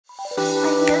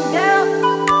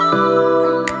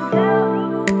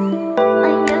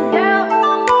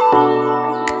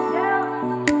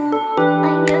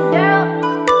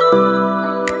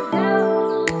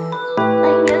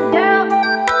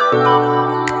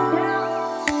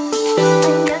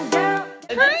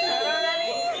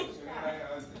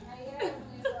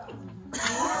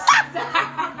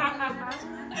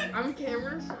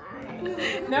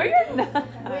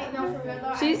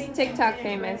TikTok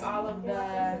famous. All of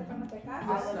the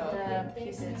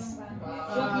pieces.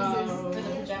 What pieces for the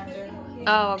projector?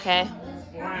 Oh, okay.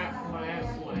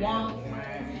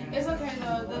 It's okay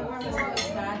though. The purpose of it's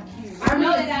not cute. I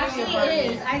know it actually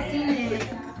is. I've seen it.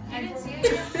 I didn't see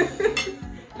it.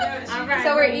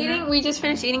 So we're eating. We just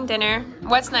finished eating dinner.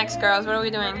 What's next, girls? What are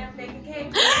we doing?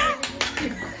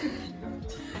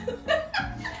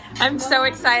 I'm so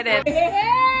excited.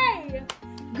 Hey!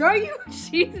 Girl,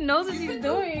 she knows what she's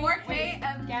doing. 4K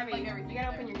and Gabby, you gotta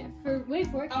open your gift. Wait,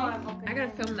 4K? Oh, I'm okay. I gotta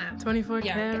film that. 24K.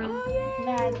 Yeah. Oh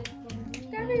yeah.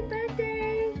 Happy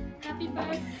birthday. Happy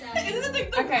birthday. Isn't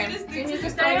it like the weirdest thing to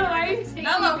just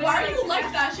Nella, why are you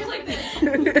like that? She's like this.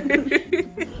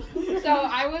 So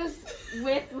I was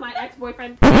with my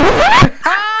ex-boyfriend.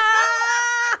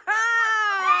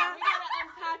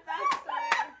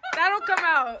 That'll come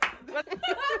out.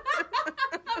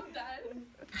 I'm done.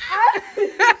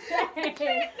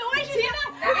 The way Tina,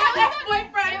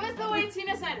 ex-boyfriend. It was the way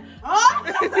Tina said,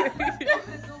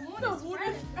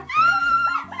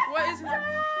 What is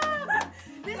that?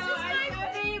 this is my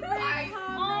favorite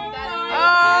comment.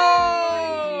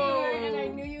 Oh! And I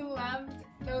knew you loved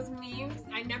those memes.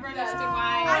 I never understood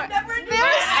why. I never knew.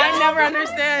 I never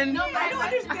understand. No, I don't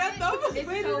understand them. It's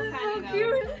so funny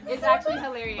though. It's actually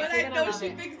hilarious. But You're I gonna know love she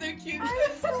it. thinks they're cute.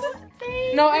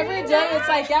 No, every day it's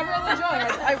like Gabriella Joy.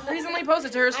 I recently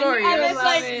posted to her story. And it's love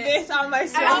like it. this on my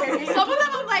story. Some of them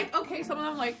I'm like, okay. Some of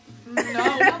them I'm like, no.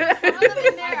 Some of them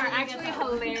in there are actually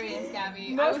hilarious,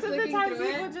 Gabby. I was Most of the looking time through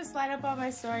people it. just slide up on my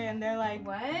story and they're like,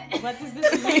 What? what does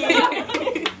this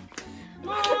mean?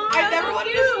 I never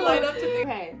wanted to slide up to think.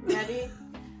 Okay, ready?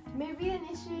 Maybe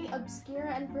initiate, obscure,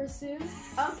 and pursue.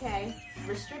 Okay.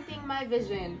 Restricting my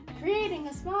vision. Creating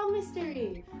a small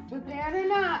mystery. Prepared or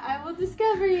not, I will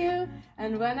discover you.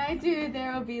 And when I do,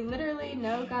 there will be literally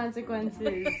no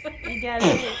consequences. You get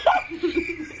it?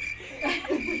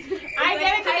 I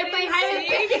get it because they're playing hide and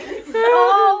seek.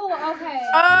 Oh, okay.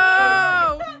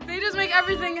 Oh! They just make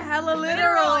everything hella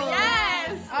literal.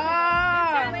 Yes.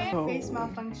 Ah! Face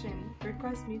malfunction.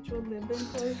 Request mutual limb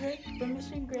enclosure.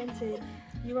 Permission granted.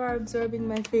 You are absorbing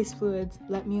my face fluids.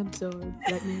 Let me absorb.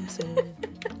 Let me absorb.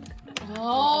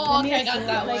 Oh, okay, I got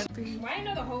that one. Why I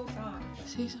know the whole song?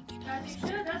 Say something. That's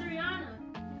Rihanna.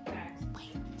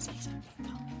 Wait, say something. Go.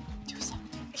 Do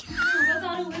something. What's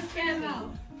all the whiskey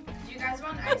about? Do you guys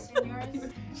want ice in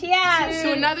yours? Cheers.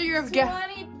 So another year of gap.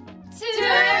 22.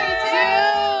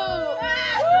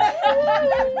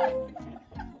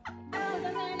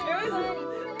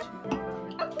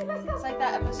 It's like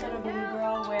that episode of New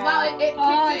Girl where Wow, it kicked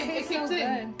in. It kicked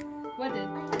in. What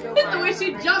did? The way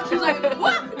she jumped, she was like,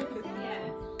 what?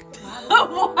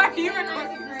 Why are you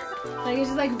recording? Like it's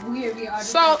just like weird. We are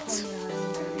Salt.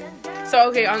 So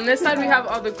okay, on this side we have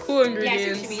all the cool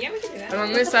ingredients, Yeah, we can do that. and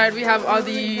on this side we have all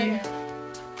the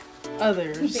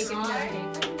others. What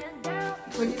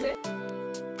do you say?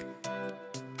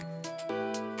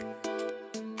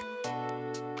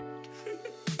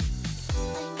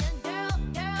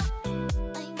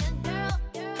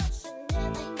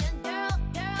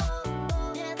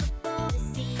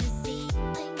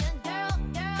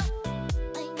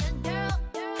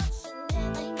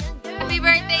 Happy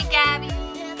birthday, Gabby!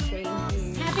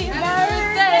 Happy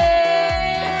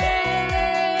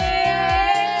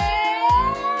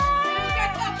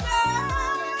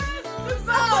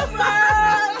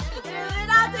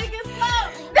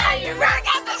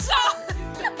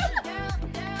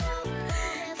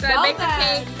So I make the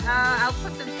cake. I'll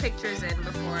put the pictures in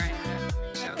before I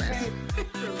show this.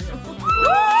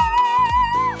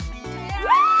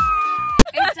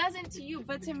 it doesn't to you,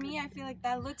 but to me, I feel like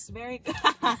that looks very good.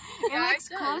 It looks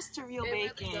close to real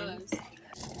bacon.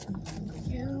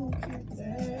 You can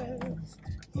dance,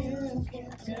 you can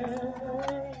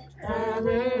dance.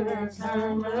 Having the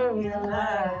time of your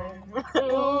life.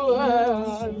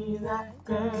 See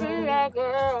that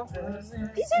girl.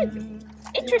 These are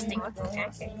interesting looking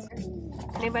pancakes.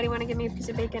 Anybody want to give me a piece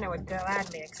of bacon? I would glad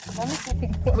mix.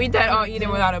 We dead all eating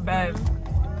without a bev.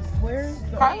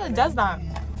 Carla does that.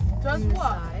 Does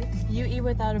what? You eat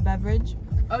without a beverage?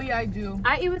 Oh yeah, I do.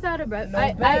 I eat without a bev.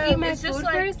 I eat my food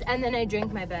first and then I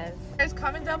drink my bev. Guys,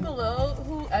 comment down below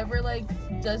whoever like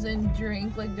doesn't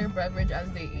drink like their beverage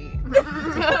as they eat.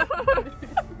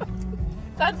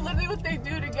 That's literally what they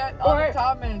do to get all the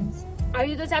comments. Are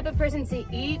you the type of person to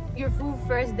eat your food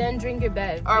first, then drink your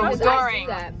bev? Or Because I during.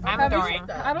 do that. I'm during.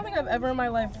 I don't think I've ever in my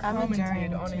life commented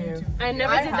on a YouTube. I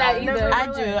never did that either. I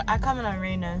do. I comment on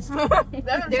Reina's.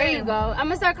 There you go. I'm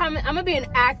gonna start commenting. I'm gonna be an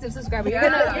active subscriber. You're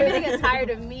gonna get tired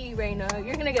of me, Reina.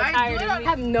 You're gonna get tired of me. I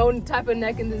have no type of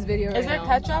neck in this video right Is there now.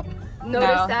 ketchup?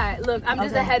 Notice that. Look, I'm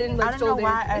just a head and I like don't know shoulders.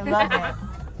 why I love it.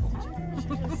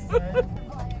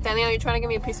 Danielle, are you trying to give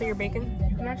me a piece of your bacon?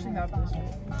 You can actually have this one.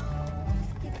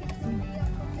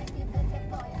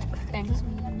 Thanks.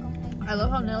 I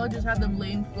love how Nella just had them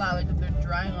laying flat, like they're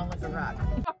drying on like a rack.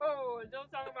 Oh, don't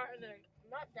talk about her neck.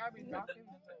 Not Gabby knocking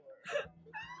the door.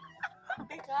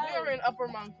 We are in Upper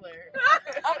Montclair.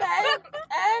 Okay.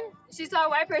 And She saw a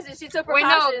white person. She took wait,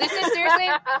 precautions. no. This is seriously.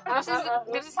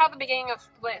 This is how the beginning of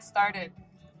Split started.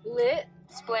 lit.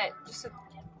 Split. Just a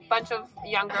bunch of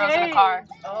young girls in a car.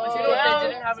 Oh, But you you know know- what they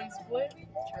didn't have in Split?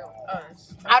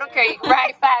 Us. I don't care.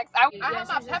 Right? Facts. I have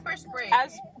my pepper spray.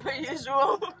 As per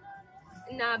usual.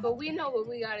 Nah, but we know what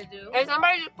we gotta do. If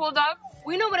somebody just pulled up,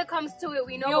 We know when it comes to it.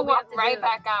 We know you'll what we walk have to right do.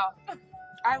 back out.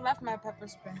 I left my pepper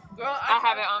spray. Girl, I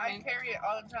have it on I me. carry it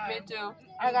all the time. Me too.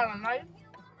 I got a knife.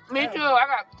 Me too. I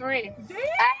got 3.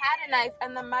 I had a knife,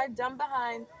 and then my dumb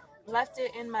behind left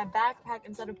it in my backpack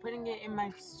instead of putting it in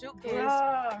my suitcase.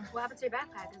 Yeah. What happened to your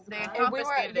backpack? Is They it And we were,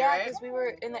 confiscated it, yeah, right? because we were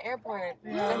in the airport.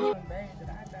 Yeah.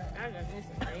 And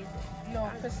he,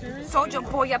 No, cause seriously. Soldier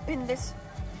boy up in this.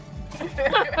 Did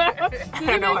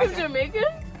you make him Jamaican?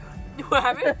 What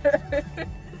happened?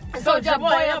 Soldier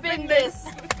boy up in this.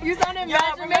 You sounded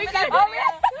mad Jamaican. oh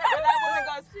yeah, when that woman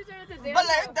goes, She turned to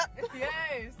dance.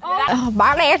 Yes. Oh,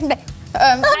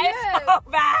 That's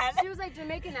so bad. she was like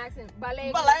Jamaican accent.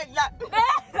 Ballet. That's What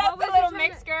the was little she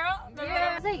mixed girl. The Yeah, I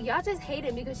little- was like, y'all just hate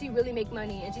him because she really make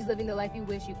money and she's living the life you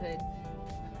wish you could.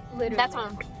 Literally. That's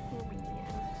on.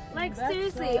 Like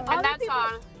seriously, all And the that's people,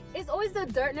 on. it's always the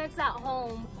dirt necks at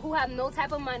home who have no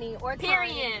type of money or time.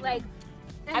 Period. Like,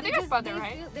 and I they think I just- spelled it they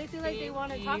right. They feel like they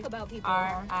want to E talk about people.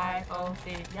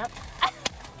 R-I-O-C. Yep.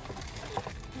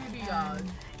 Maybe y'all.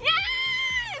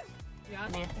 Yes!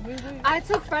 I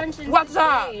took French in What's 6th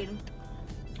up? grade.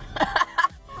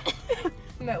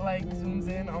 That like zooms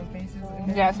in on faces.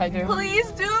 And Yes, I do. Please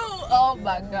do. Oh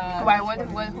my god. Why?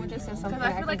 Who just said something?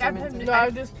 Because I feel like I've been. No,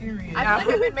 I'm just curious. I feel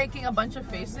like I've been making a bunch of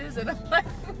faces, and I'm like,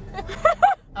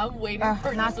 I'm waiting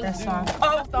for not to this zoom. song.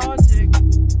 Oh, nostalgic.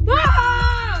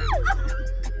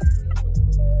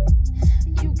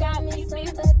 You got me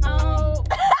sweet. Oh.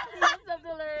 What's up,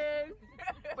 the lyrics?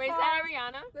 Wait, is that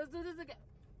Ariana? Let's do this again.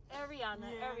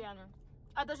 Ariana.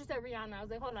 I thought you said Rihanna. I was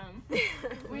like, hold on.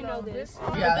 We No, know this.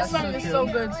 Yeah, this song is so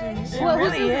good too. It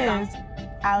really is.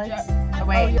 Alex, Yeah.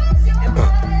 wait.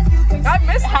 I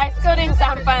missed High school didn't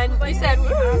sound fun. You said, You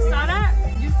saw that?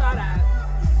 You saw that.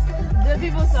 The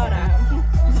people saw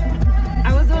that.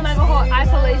 I was doing like a whole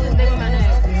isolation thing with my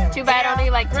neck. too bad only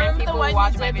like 10 Remember the people one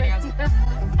watch you my did? videos.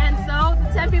 And so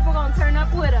the 10 people gonna turn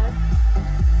up with us.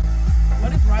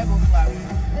 What is rival flower?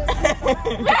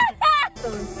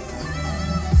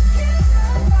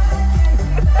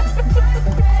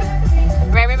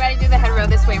 Right, everybody do the head roll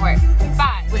this way. Work.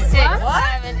 5, 6,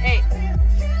 7, 8.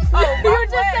 Oh, You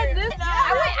just said this.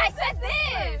 I said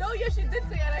this. No, yeah, she did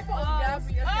say it. I followed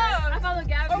Gabby. Okay. I followed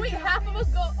Gabby. Oh wait, half of us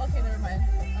go. Okay, never mind.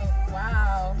 Oh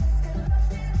wow.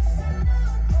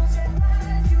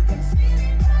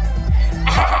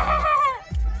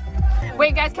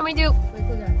 Wait, guys, can we do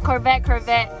Corvette?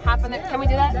 Hop on the. Can we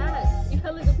do that? You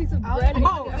had like a piece of bread.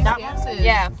 Dances.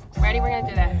 Yeah. Ready? We're gonna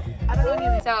do that. I don't know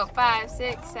any. So 5,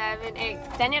 6, 7, 8.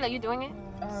 Danielle, are you doing it?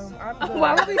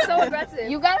 Why were we so aggressive?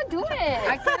 You gotta do I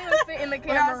it. can't even fit in the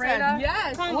camera.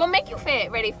 Yes. We'll make you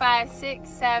fit. Ready? 5, 6,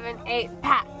 7, 8.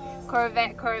 Pop.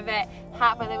 Corvette.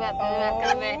 Hop on the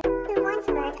Corvette.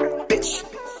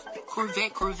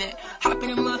 Corvette, hop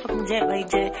in a motherfucking jet like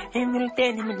that. Him and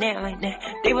that, him and that like that.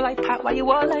 They were like, Pop, why you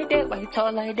all like that? Why you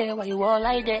tall like that? Why you all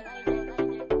like that?